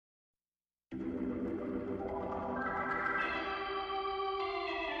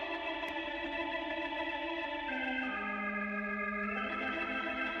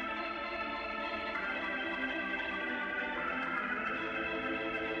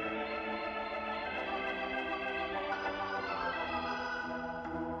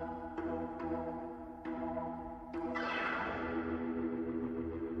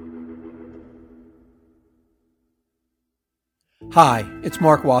Hi, it's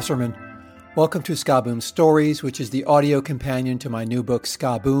Mark Wasserman. Welcome to Ska Boom Stories, which is the audio companion to my new book,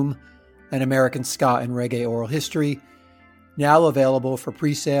 Ska Boom, An American Ska and Reggae Oral History, now available for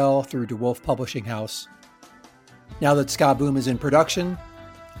pre-sale through DeWolf Publishing House. Now that Ska Boom is in production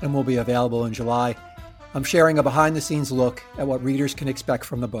and will be available in July, I'm sharing a behind-the-scenes look at what readers can expect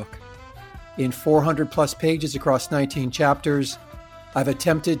from the book. In 400-plus pages across 19 chapters, I've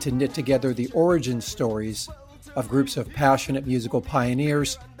attempted to knit together the origin stories of groups of passionate musical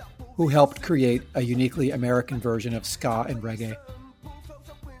pioneers who helped create a uniquely American version of ska and reggae.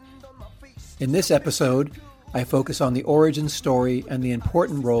 In this episode, I focus on the origin story and the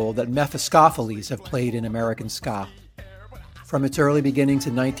important role that Mephiskapheles have played in American ska. From its early beginnings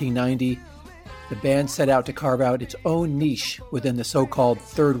in 1990, the band set out to carve out its own niche within the so-called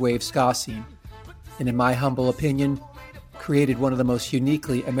third wave ska scene, and in my humble opinion, created one of the most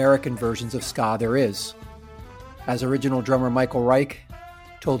uniquely American versions of ska there is. As original drummer Michael Reich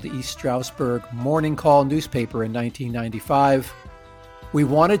told the East Stroudsburg Morning Call newspaper in 1995, "We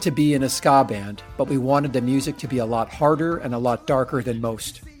wanted to be in a ska band, but we wanted the music to be a lot harder and a lot darker than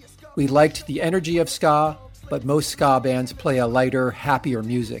most. We liked the energy of ska, but most ska bands play a lighter, happier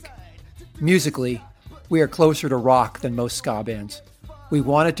music. Musically, we are closer to rock than most ska bands. We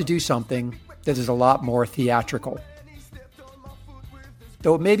wanted to do something that is a lot more theatrical."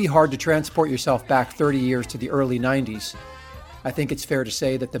 Though it may be hard to transport yourself back 30 years to the early 90s, I think it's fair to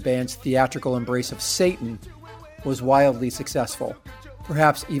say that the band's theatrical embrace of Satan was wildly successful,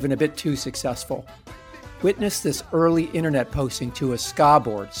 perhaps even a bit too successful. Witness this early internet posting to a ska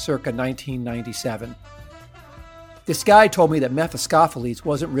board circa 1997. "This guy told me that Mephiskapheles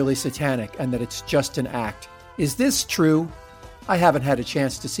wasn't really satanic and that it's just an act. Is this true? I haven't had a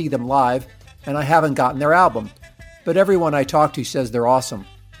chance to see them live, and I haven't gotten their album. But everyone I talk to says they're awesome.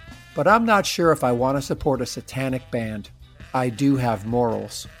 But I'm not sure if I want to support a satanic band. I do have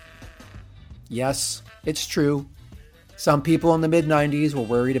morals." Yes, it's true. Some people in the mid-90s were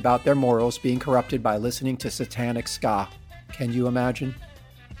worried about their morals being corrupted by listening to satanic ska. Can you imagine?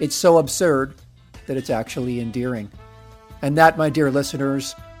 It's so absurd that it's actually endearing. And that, my dear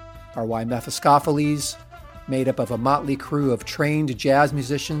listeners, are why Mephiskapheles, made up of a motley crew of trained jazz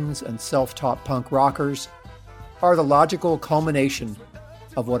musicians and self-taught punk rockers, are the logical culmination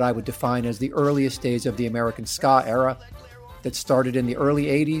of what I would define as the earliest days of the American ska era that started in the early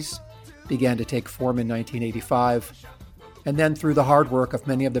 80s, began to take form in 1985, and then through the hard work of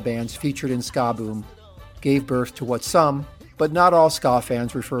many of the bands featured in Ska Boom, gave birth to what some, but not all ska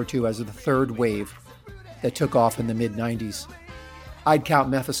fans refer to as the third wave that took off in the mid-90s. I'd count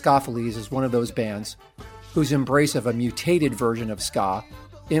Mephiskapheles as one of those bands whose embrace of a mutated version of ska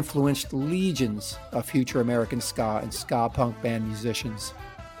influenced legions of future American ska and ska punk band musicians.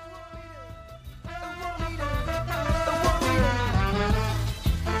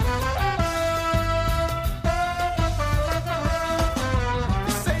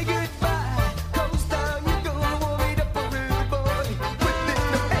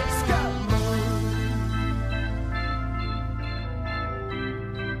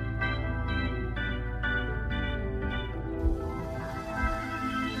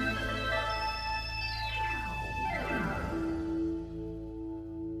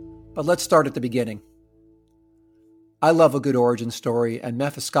 But let's start at the beginning. I love a good origin story, and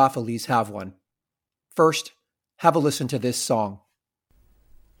Mephiskapheles have one. First, have a listen to this song.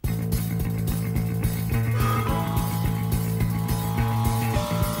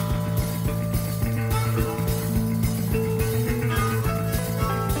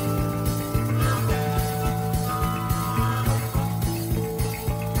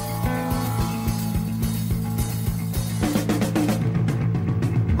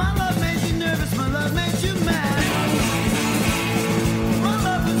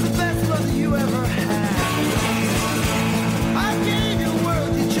 I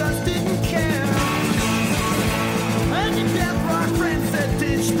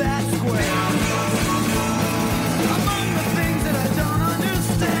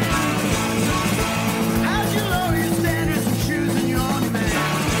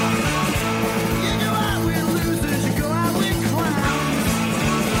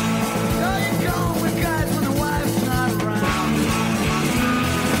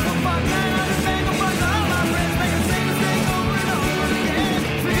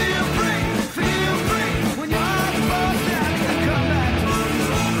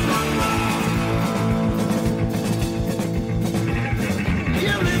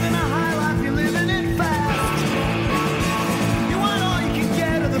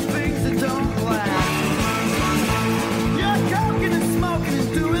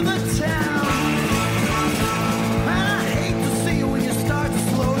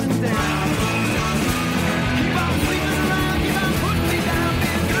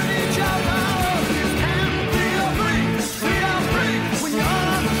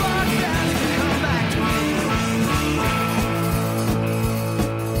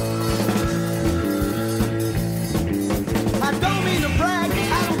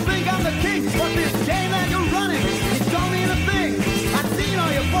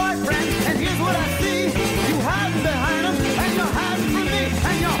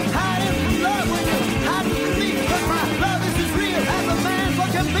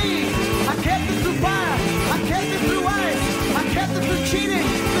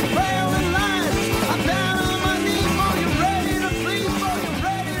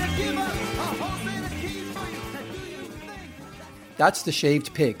That's the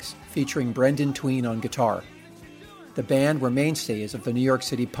Shaved Pigs, featuring Brendan Tween on guitar. The band were mainstays of the New York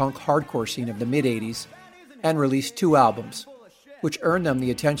City punk hardcore scene of the mid-'80s and released 2 albums, which earned them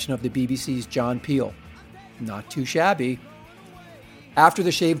the attention of the BBC's John Peel. Not too shabby. After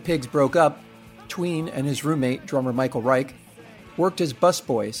the Shaved Pigs broke up, Tween and his roommate, drummer Michael Reich, worked as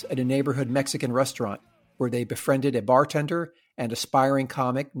busboys at a neighborhood Mexican restaurant where they befriended a bartender and aspiring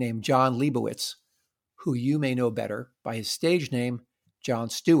comic named John Leibowitz, who you may know better by his stage name, Jon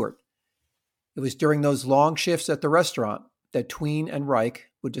Stewart. It was during those long shifts at the restaurant that Tween and Reich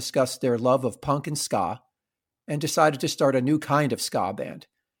would discuss their love of punk and ska and decided to start a new kind of ska band.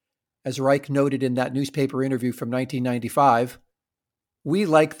 As Reich noted in that newspaper interview from 1995, "We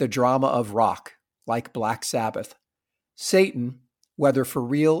like the drama of rock, like Black Sabbath. Satan, whether for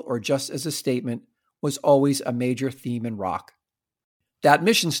real or just as a statement, was always a major theme in rock." That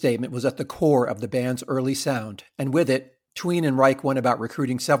mission statement was at the core of the band's early sound, and with it, Tween and Reich went about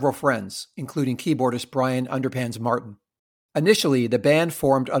recruiting several friends, including keyboardist Brian Underpants Martin. Initially, the band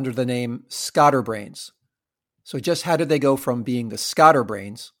formed under the name Scatterbrains. So just how did they go from being the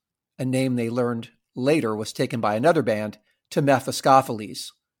Scatterbrains, a name they learned later was taken by another band, to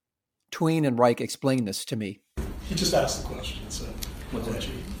Mephiskapheles? Tween and Reich explained this to me. He just asked the question, so what's that?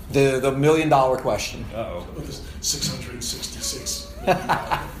 The $1 million question. Uh-oh. With this 666.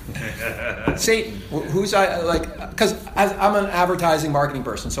 Satan, who's because I'm an advertising marketing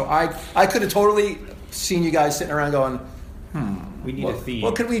person, so I could have totally seen you guys sitting around going, we need a theme.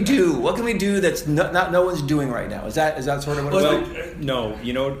 What can we do? What can we do that's not no one's doing right now? Is that sort of what it's like? No,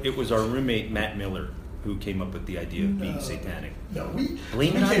 it was our roommate Matt Miller who came up with the idea of being satanic. No,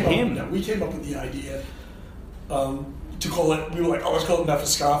 we came up with the idea to call it. We were like, let's call it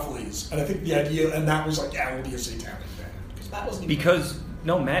Mephiskapheles, and I think the idea, and that was like, we'll be a satanic band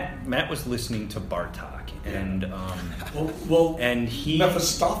Matt was listening to Bartok, and and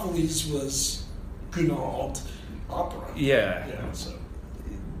Mephistopheles was Gounod opera. Yeah. So.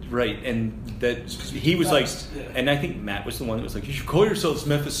 Right, and that he was like, and I think Matt was the one that was like, you should call yourselves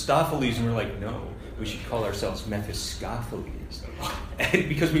Mephistopheles, and we're like, no, we should call ourselves Mephiskapheles, and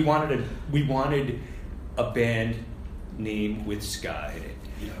because we wanted a band name with ska in it.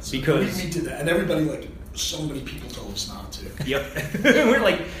 Yeah, so because we did that, and everybody, so many people told us not to. Yep. We're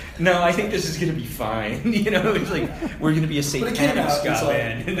like, no, I think this is going to be fine. It's like, we're going to be a satanic ska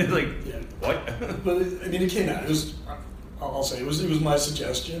band. And it's like, what? But it came out. It was, I'll say, it was my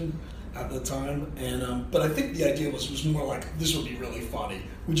suggestion at the time. And but I think the idea was more like, this would be really funny.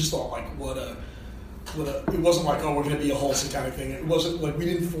 We just thought, it wasn't like, we're going to be a whole satanic thing. It wasn't like, we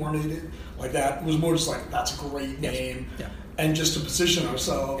didn't formulate it like that. It was more just like, that's a great name. Yeah. And just to position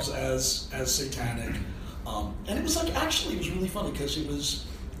ourselves as satanic. And it was actually, it was really funny because it was,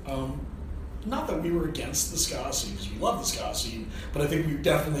 not that we were against the ska scene, because we love the ska scene, but I think we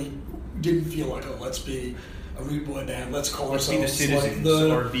definitely didn't feel like, let's be a rude boy band, let's call ourselves be the citizens,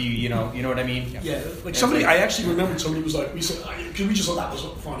 or be, you know what I mean? Yeah, somebody, I actually remembered somebody was like, we said, because we just thought that was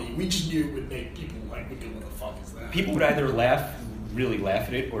funny, we just knew it would make people would go, what the fuck is that? People would either really laugh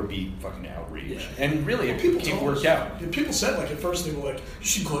at it, or be fucking outraged. Yeah. And really, it worked out. People said, at first they were like, you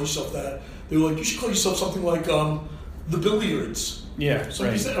should call yourself that. They were like, you should call yourself something like the Billiards. Yeah,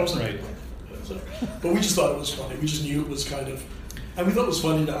 somebody said, I was like, right. But we just thought it was funny. We just knew it was kind of, and we thought it was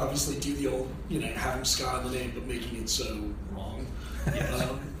funny to obviously do the old, having ska in the name, but making it so wrong. Yes.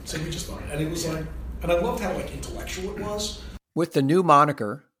 So we just thought, and it was and I loved how intellectual it was. With the new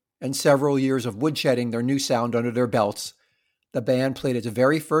moniker and several years of woodshedding their new sound under their belts, the band played its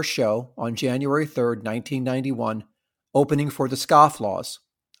very first show on January 3rd, 1991, opening for the Scofflaws,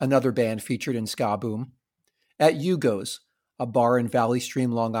 another band featured in Ska Boom, at Hugo's, a bar in Valley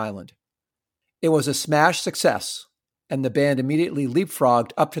Stream, Long Island. It was a smash success, and the band immediately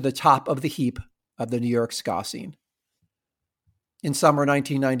leapfrogged up to the top of the heap of the New York ska scene. In summer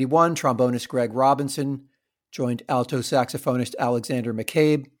 1991, trombonist Greg Robinson joined alto saxophonist Alexander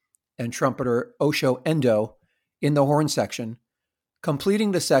McCabe and trumpeter Osho Endo in the horn section,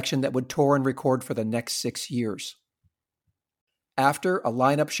 completing the section that would tour and record for the next 6 years. After a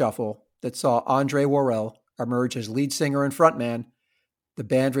lineup shuffle that saw Andre Worrell emerge as lead singer and frontman, the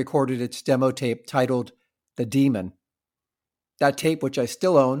band recorded its demo tape titled The Demon. That tape, which I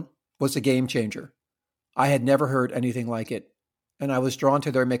still own, was a game changer. I had never heard anything like it, and I was drawn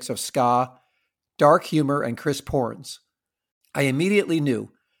to their mix of ska, dark humor, and crisp horns. I immediately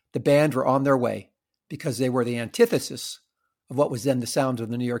knew the band were on their way because they were the antithesis of what was then the sound of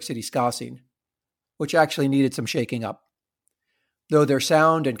the New York City ska scene, which actually needed some shaking up. Though their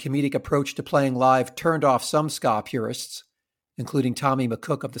sound and comedic approach to playing live turned off some ska purists, including Tommy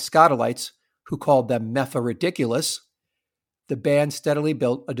McCook of the Scatolites, who called them Mepha ridiculous, the band steadily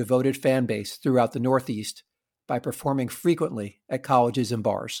built a devoted fan base throughout the Northeast by performing frequently at colleges and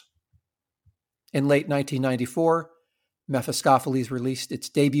bars. In late 1994, Mephiskapheles released its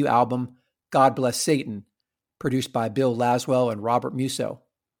debut album, God Bless Satan, produced by Bill Laswell and Robert Musso.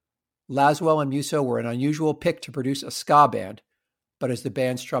 Laswell and Musso were an unusual pick to produce a ska band, but as the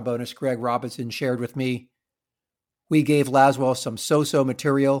band's trombonist Greg Robinson shared with me, we gave Laswell some so-so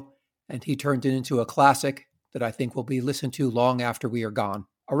material, and he turned it into a classic that I think will be listened to long after we are gone.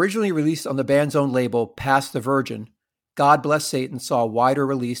 Originally released on the band's own label, Past the Virgin, God Bless Satan saw a wider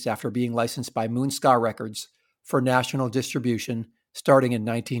release after being licensed by Moon Ska Records for national distribution starting in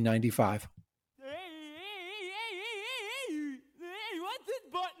 1995. Hey, what's this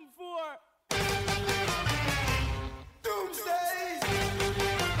button for?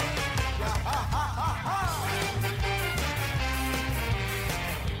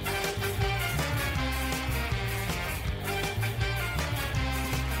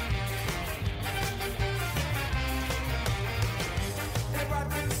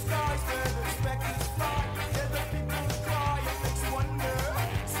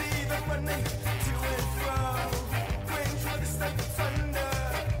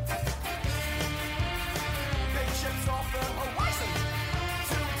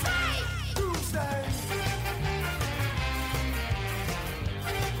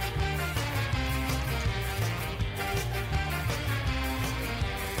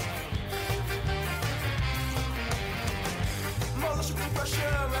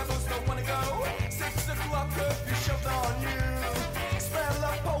 Rebels don't wanna go. 6 o'clock curfew shoved on you. Smell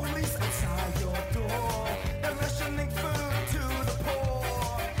of police outside your door. They're rationing food to the poor.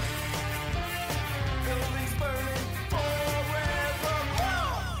 Buildings burning forever.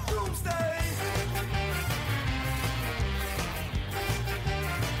 Doomsday.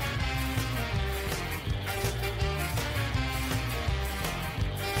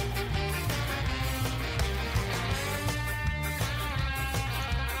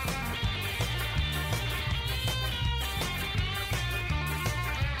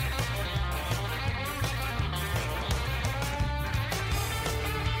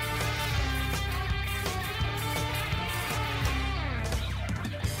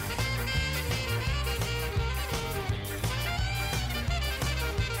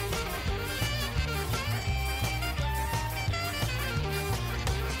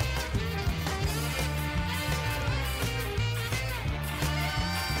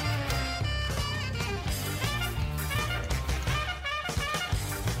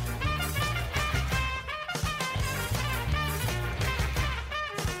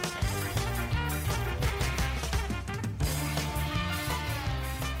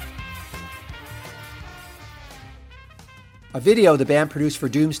 A video the band produced for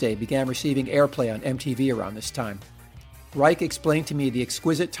Doomsday began receiving airplay on MTV around this time. Reich explained to me the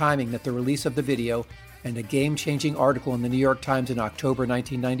exquisite timing that the release of the video and a game-changing article in the New York Times in October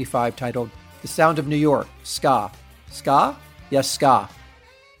 1995 titled The Sound of New York, Ska. Ska? Yes, Ska.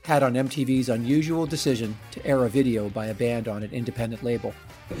 Had on MTV's unusual decision to air a video by a band on an independent label.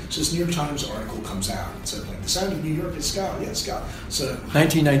 So this New York Times article comes out and said, like, the sound of New York is ska. Yeah, ska. So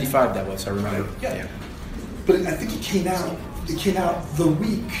 1995 that was, I remember. Yeah. But I think it came out the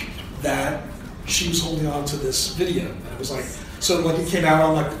week that she was holding on to this video. And it was like, so like it came out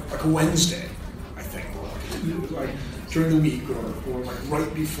on like a Wednesday, I think, or like during the week or like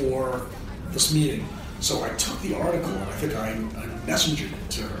right before this meeting. So I took the article and I think I messengered it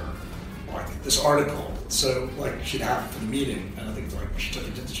to her, like this article. So like she'd have it for the meeting, and I think like she took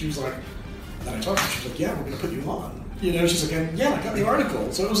it. She was like, and then I talked to her. She was like, "Yeah, we're gonna put you on." You know, she's like, "Yeah, I got the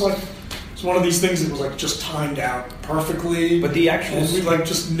article." So it was like. It's one of these things that was like just timed out perfectly. But the actual, and we like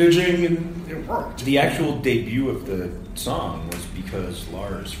just nudging and it worked. The actual debut of the song was because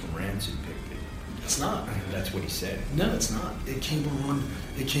Lars from Rancid picked it. It's not. That's what he said. No, it's not. It came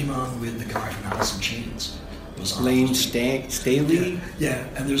on with the guy from Alice in Chains. Was on Lane Staley. Yeah,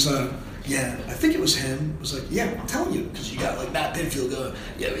 and there's a. Yeah, I think it was him. It was like, yeah, I'm telling you, because you got like Matt Pinfield going.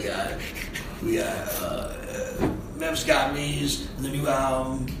 Yeah, we got Mephiskapheles and the new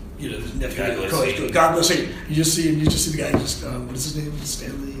album. You know, God bless Satan. You just see the guy just, what is his name?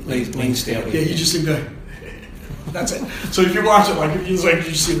 Stanley? Lane Staley. Yeah, you just see him go, that's it. So if you watch it, like, you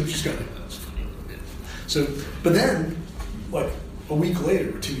just see him just go, that's funny. So, but then, like, a week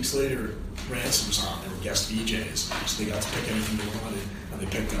later, or 2 weeks later, Rancid was on. They were guest VJs. So they got to pick anything they wanted, and they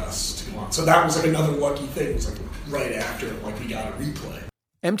picked us to go on. So that was like another lucky thing. It was like right after, like, we got a replay.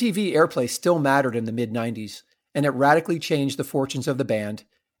 MTV airplay still mattered in the mid-90s, and it radically changed the fortunes of the band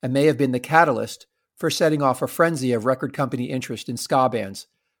and may have been the catalyst for setting off a frenzy of record company interest in ska bands,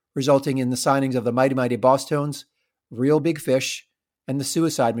 resulting in the signings of the Mighty Mighty Boss Tones, Real Big Fish, and the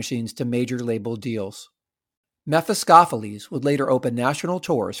Suicide Machines to major label deals. Mephiskapheles would later open national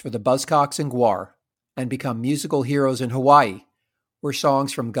tours for the Buzzcocks and Gwar and become musical heroes in Hawaii, where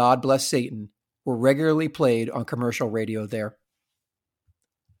songs from God Bless Satan were regularly played on commercial radio there.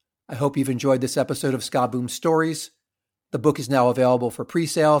 I hope you've enjoyed this episode of Ska Boom Stories. The book is now available for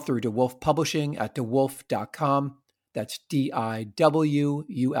pre-sale through DeWolf Publishing at dewolf.com. That's DIWULF.com.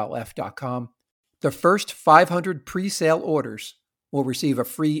 The first 500 pre-sale orders will receive a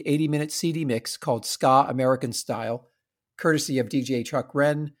free 80-minute CD mix called Ska American Style, courtesy of DJ Chuck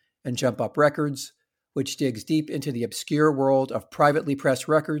Wren and Jump Up Records, which digs deep into the obscure world of privately pressed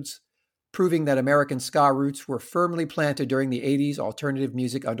records, proving that American ska roots were firmly planted during the 80s alternative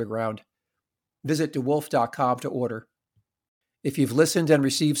music underground. Visit DeWolf.com to order. If you've listened and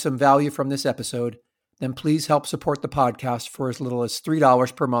received some value from this episode, then please help support the podcast for as little as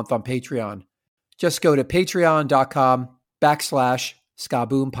 $3 per month on Patreon. Just go to patreon.com/Ska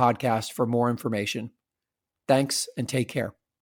Boom Podcast for more information. Thanks and take care.